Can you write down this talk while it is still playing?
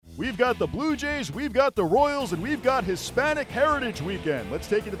We've got the Blue Jays, we've got the Royals, and we've got Hispanic Heritage Weekend. Let's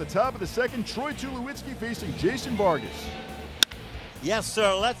take it to the top of the second. Troy Tulowitzki facing Jason Vargas. Yes,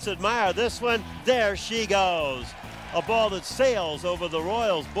 sir. Let's admire this one. There she goes. A ball that sails over the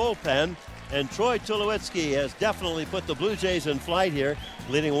Royals bullpen. And Troy Tulowitzki has definitely put the Blue Jays in flight here,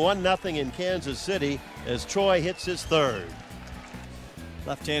 leading 1-0 in Kansas City as Troy hits his third.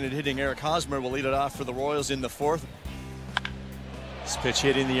 Left-handed hitting Eric Hosmer will lead it off for the Royals in the fourth. This pitch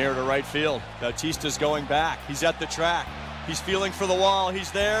hit in the air to right field. Bautista's going back. He's at the track. He's feeling for the wall.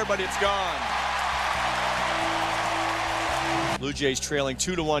 He's there, but it's gone. Blue Jays trailing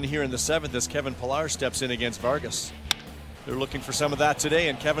 2-1 here in the seventh as Kevin Pillar steps in against Vargas. They're looking for some of that today,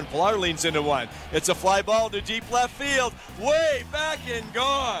 and Kevin Pillar leans into one. It's a fly ball to deep left field, way back and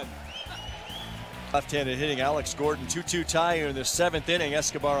gone. Left-handed hitting Alex Gordon, 2-2 tie here in the seventh inning.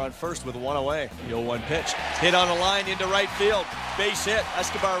 Escobar on first with one away. The 0-1 pitch, hit on a line into right field. Base hit,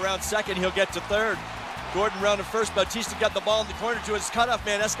 Escobar around second, he'll get to third. Gordon round to first, Bautista got the ball in the corner to his cutoff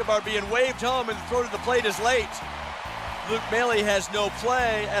man. Escobar being waved home, and the throw to the plate is late. Luke Maley has no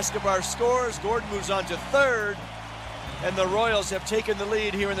play. Escobar scores, Gordon moves on to third. And the Royals have taken the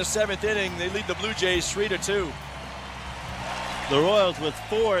lead here in the seventh inning. They lead the Blue Jays 3-2. The Royals with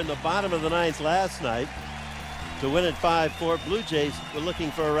 4 in the bottom of the ninth last night to win at 5-4. Blue Jays were looking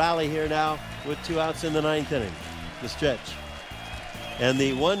for a rally here now with 2 outs in the ninth inning. The stretch. And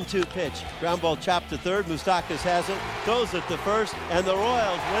the 1-2 pitch. Ground ball chopped to third. Moustakas has it. Goes it to first. And the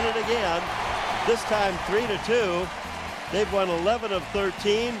Royals win it again. This time 3-2. They've won 11 of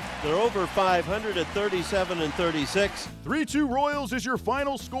 13. They're over 500 at 37-36. 3-2 Royals is your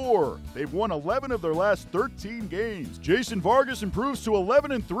final score. They've won 11 of their last 13 games. Jason Vargas improves to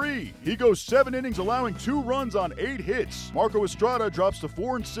 11-3. He goes 7 innings, allowing 2 runs on 8 hits. Marco Estrada drops to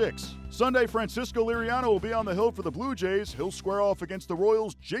 4-6. Sunday, Francisco Liriano will be on the hill for the Blue Jays. He'll square off against the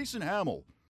Royals' Jason Hamill.